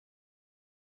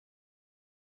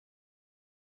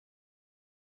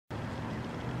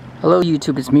Hello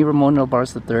YouTube, it's me Ramon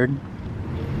Elbars III.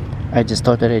 I just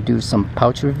thought that I'd do some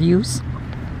pouch reviews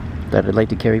that I'd like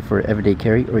to carry for everyday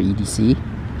carry or EDC.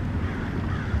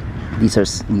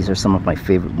 These are some of my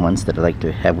favorite ones that I like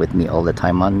to have with me all the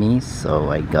time on me. So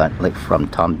I got like from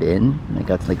Bihn, I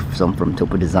got like some from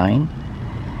Topo Design,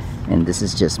 and this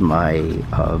is just my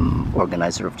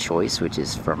organizer of choice, which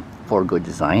is from Forgo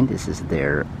Design. This is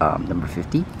their number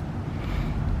 50.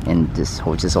 And this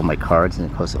holds all my cards,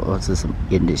 and it also some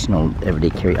additional everyday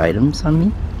carry items on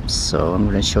me. So I'm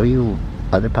going to show you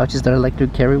other pouches that I like to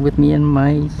carry with me in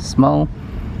my small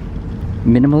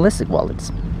minimalistic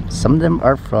wallets. Some of them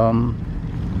are from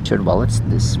Coyote wallets.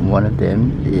 This one of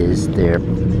them is their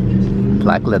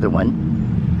black leather one.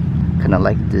 Kind of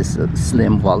like this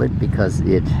slim wallet because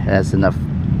it has enough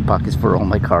pockets for all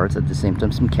my cards, at the same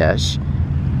time some cash.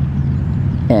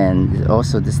 And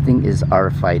also this thing is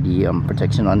RFID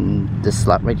protection on this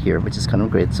slot right here, which is kind of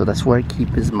great. So that's where I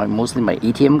keep is mostly my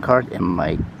ATM card and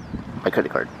my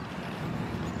credit card.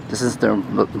 This is their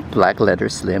black leather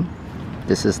slim.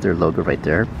 This is their logo right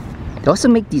there. They also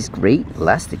make these great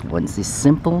elastic ones, these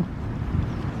simple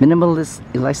minimalist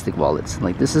elastic wallets.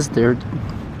 Like this is their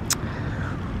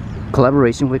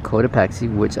collaboration with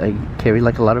Cotopaxi, which I carry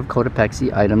like a lot of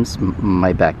Cotopaxi items.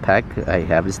 My backpack I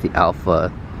have is the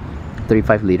Alpha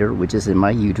 35 liter, which is in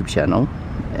my YouTube channel,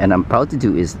 and I'm proud to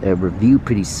do is a review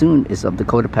pretty soon is of the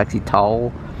Cotopaxi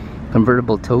tall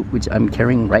convertible tote, which I'm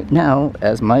carrying right now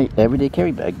as my everyday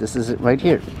carry bag. This is it right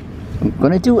here. I'm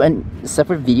gonna do a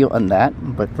separate video on that,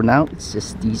 but for now it's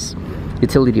just these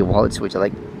utility wallets which I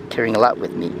like carrying a lot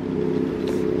with me.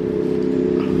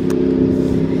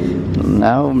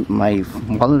 Now my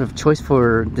wallet of choice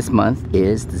for this month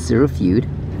is the Zero Feud.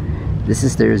 This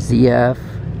is their ZF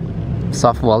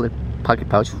soft wallet pocket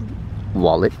pouch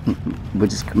wallet,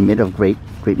 which is made of great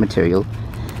material.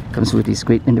 Comes with these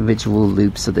great individual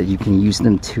loops so that you can use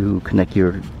them to connect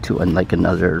your to unlike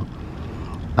another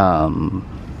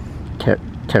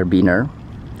carabiner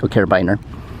or carabiner,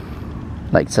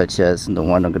 like such as the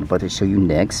one I'm about to show you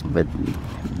next. But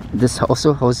this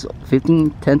also holds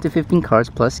 10 to 15 cards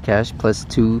plus cash plus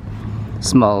 2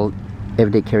 small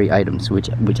everyday carry items, which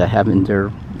I have in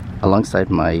there alongside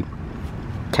my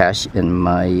cash and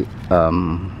my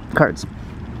cards.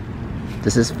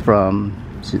 This is from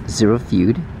Zero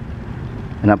Feud,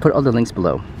 and I'll put all the links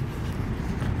below.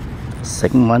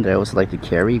 Second one that I also like to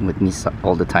carry with me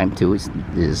all the time too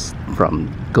is from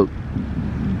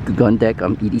Gun Deck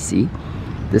EDC.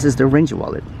 This is the Ranger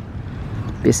wallet.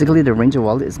 Basically the Ranger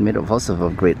wallet is made of also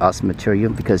of great awesome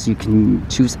material, because you can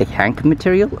choose a hank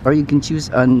material or you can choose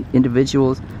an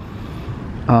individual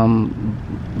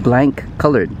blank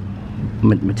colored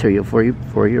material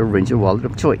for your Ranger wallet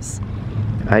of choice.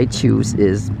 I choose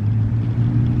is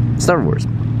Star Wars,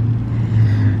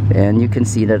 and you can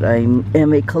see that I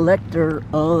am a collector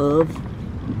of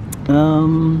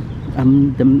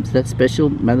that special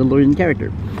Mandalorian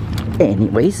character.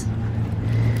 Anyways,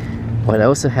 what I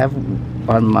also have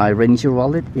on my Ranger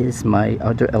wallet is my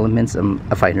Outdoor Elements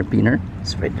a fire beaner.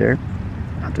 It's right there,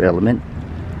 Outdoor Element,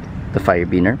 the fire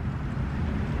beaner.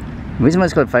 The reason why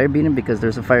it's called fire beaner because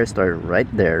there's a fire starter right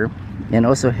there, and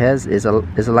also has is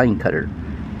a line cutter,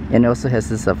 and it also has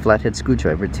this flathead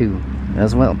screwdriver too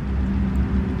as well.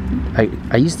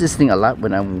 I used this thing a lot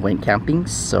when I went camping,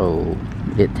 so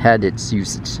it had its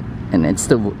usage, and it's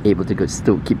still able to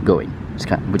still keep going,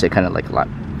 which I kind of like a lot.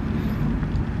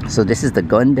 So this is the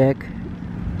Gun Deck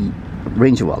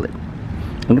Ranger wallet.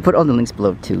 I'm gonna put all the links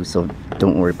below too, so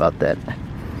don't worry about that.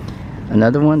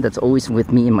 Another one that's always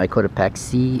with me in my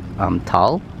Cotopaxi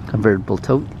tall convertible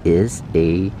tote is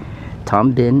a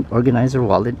Bihn organizer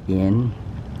wallet in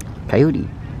Coyote.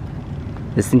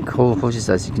 This thing holds,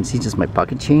 as you can see, just my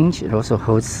pocket change. It also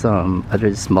holds some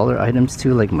other smaller items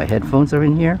too, like my headphones are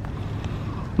in here,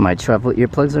 my travel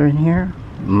earplugs are in here,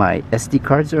 my SD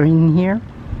cards are in here.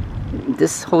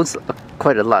 This holds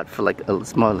quite a lot for like a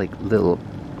small little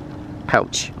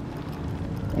pouch.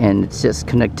 And it's just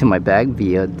connect to my bag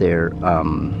via their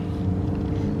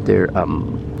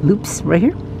loops right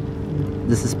here.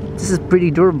 This is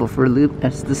pretty durable for a loop.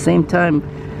 At the same time,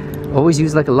 always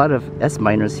use like a lot of S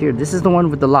minors here. This is the one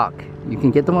with the lock. You can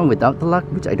get the one without the lock,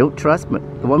 which I don't trust, but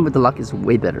the one with the lock is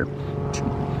way better.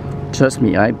 Trust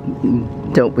me, I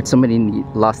dealt with so many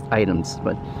lost items,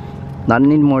 but not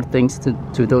any more thanks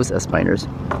to those S minors.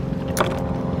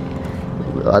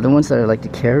 The other ones that I like to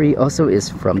carry also is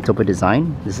from Topo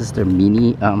Design. This is their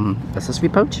mini accessory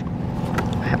pouch.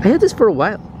 I had this for a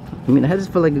while. I mean, I had this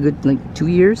for like a good 2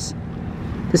 years.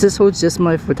 This holds just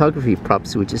my photography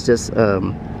props, which is just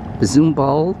the zoom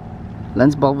ball,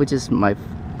 lens ball, which is my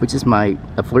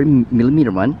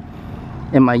 40mm one,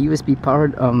 and my USB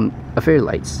powered affair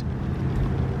lights,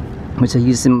 which I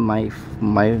use in my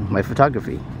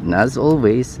photography. And as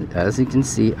always, as you can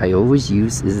see, I always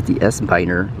use is the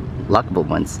Bihn lockable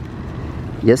ones.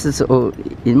 Yes, it's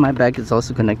in my bag. It's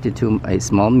also connected to a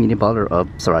small mini bottle of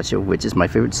sriracha, which is my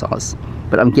favorite sauce.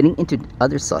 But I'm getting into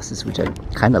other sauces which I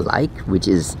kind of like, which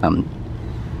is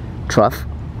truff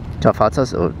hot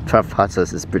sauce. Oh, truff hot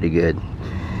sauce is pretty good.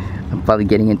 I'm probably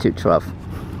getting into truff.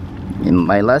 And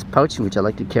my last pouch, which I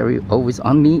like to carry always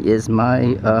on me, is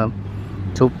my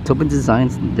Topa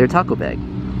Designs, their taco bag.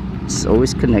 It's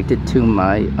always connected to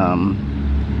my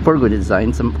Forgo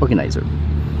Designs organizer.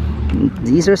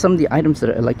 These are some of the items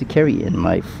that I like to carry in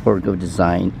my Forgo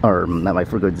Design, or not my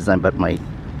Forgo Design, but my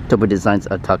Topa Designs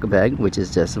taco bag, which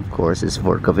is just, of course, is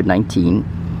for COVID-19,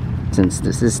 since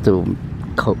this is still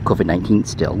COVID-19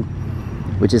 still,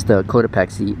 which is the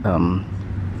Cotopaxi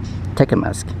Teca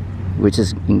mask, which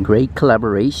is in great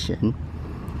collaboration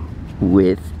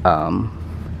with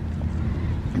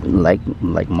like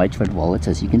my thread wallets,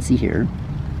 as you can see here.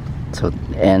 So,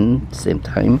 and same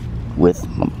time with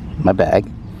my bag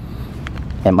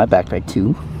and my backpack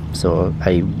too. So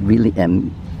I really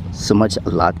am so much a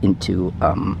lot into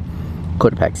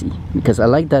Cotopaxi, because I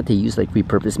like that they use like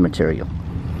repurposed material.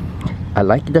 I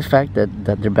like the fact that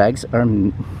their bags are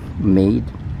made,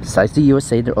 besides the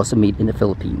USA, they're also made in the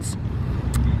Philippines,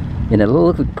 in a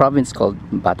little province called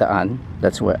Bataan.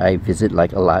 That's where I visit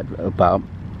like a lot, about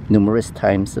numerous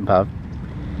times, about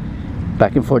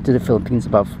back and forth to the Philippines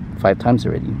about 5 times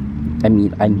already. I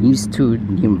mean, I'm used to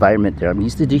the environment there. I'm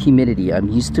used to the humidity. I'm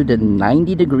used to the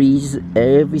 90 degrees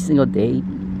every single day,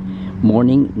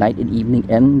 morning, night, and evening,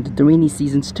 and the rainy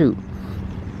seasons too.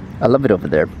 I love it over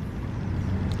there.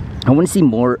 I want to see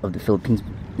more of the Philippines,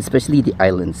 especially the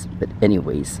islands. But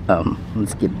anyways,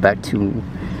 let's get back to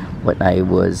what I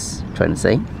was trying to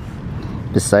say.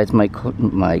 Besides my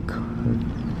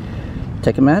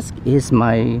Teca mask is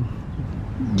my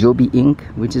Joby Ink,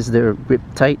 which is their grip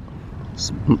tight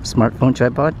smartphone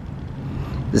tripod.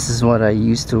 This is what I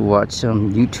use to watch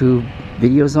YouTube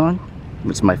videos on,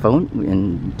 which is my phone,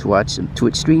 and to watch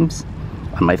Twitch streams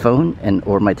on my phone and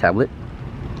or my tablet.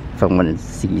 If I want to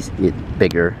see it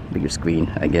bigger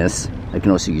screen, I guess I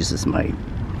can also use this my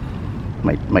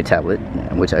tablet,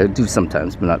 which I do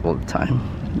sometimes, but not all the time.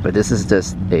 But this is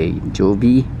just a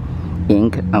Joby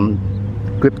Ink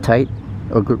grip tight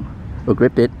or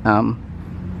grip it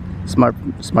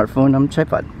smartphone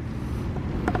tripod.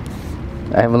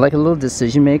 I have like a little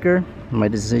decision maker. My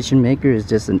decision maker is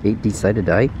just an 8D sided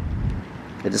die.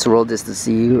 I just rolled this to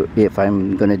see if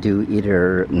I'm gonna do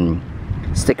either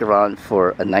stick around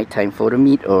for a nighttime photo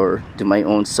meet or do my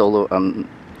own solo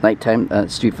nighttime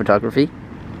street photography.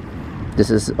 This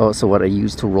is also what I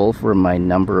use to roll for my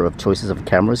number of choices of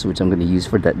cameras, which I'm going to use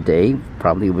for that day,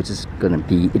 probably, which is going to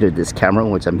be either this camera,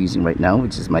 which I'm using right now,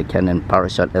 which is my Canon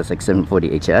Powershot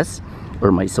SX740HS,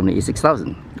 or my Sony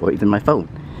a6000, or even my phone,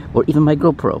 or even my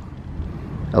GoPro.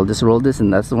 I'll just roll this,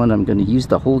 and that's the one I'm going to use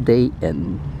the whole day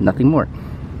and nothing more.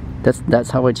 That's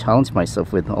how I challenge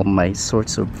myself with all my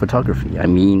sorts of photography. I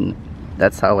mean,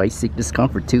 that's how I seek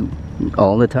discomfort too,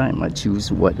 all the time. I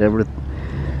choose whatever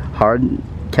hard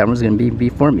camera's gonna be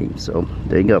before me. So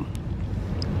there you go.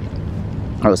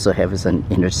 I also have is an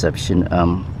interception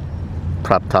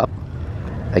prop top.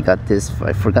 I got this,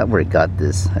 I forgot where I got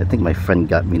this. I think my friend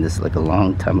got me this like a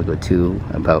long time ago too,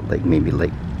 about like maybe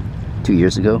like 2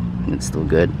 years ago, and it's still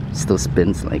good. It still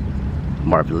spins like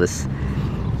marvelous.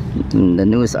 And the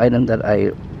newest item that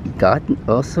I got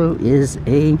also is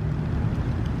a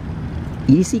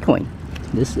EDC coin.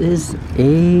 This is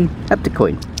a haptic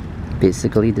coin.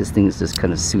 Basically, this thing is just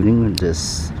kind of soothing,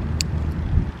 just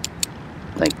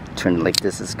like turn like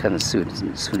this is kind of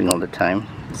soothing all the time.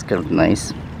 It's kind of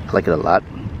nice. I like it a lot.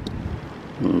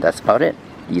 And that's about it.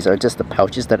 These are just the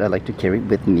pouches that I like to carry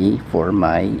with me for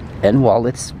my, and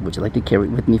wallets, which I like to carry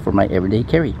with me for my everyday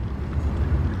carry.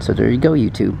 So there you go,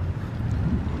 YouTube.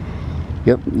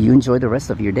 Yep, you enjoy the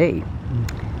rest of your day.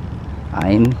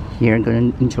 I'm here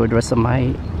going to enjoy the rest of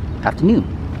my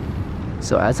afternoon.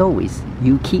 So as always,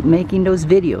 you keep making those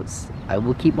videos, I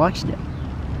will keep watching them.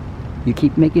 You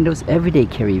keep making those everyday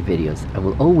carry videos, I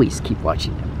will always keep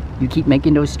watching them. You keep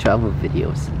making those travel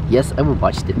videos, yes, I will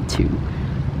watch them too.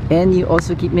 And you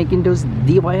also keep making those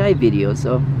DIY videos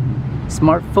of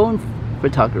smartphone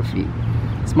photography,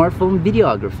 smartphone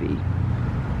videography,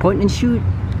 point and shoot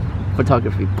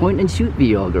photography, point and shoot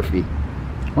videography.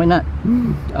 Why not?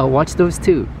 I'll watch those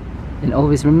too. And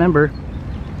always remember,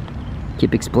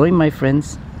 keep exploring, my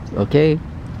friends. Okay,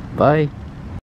 bye.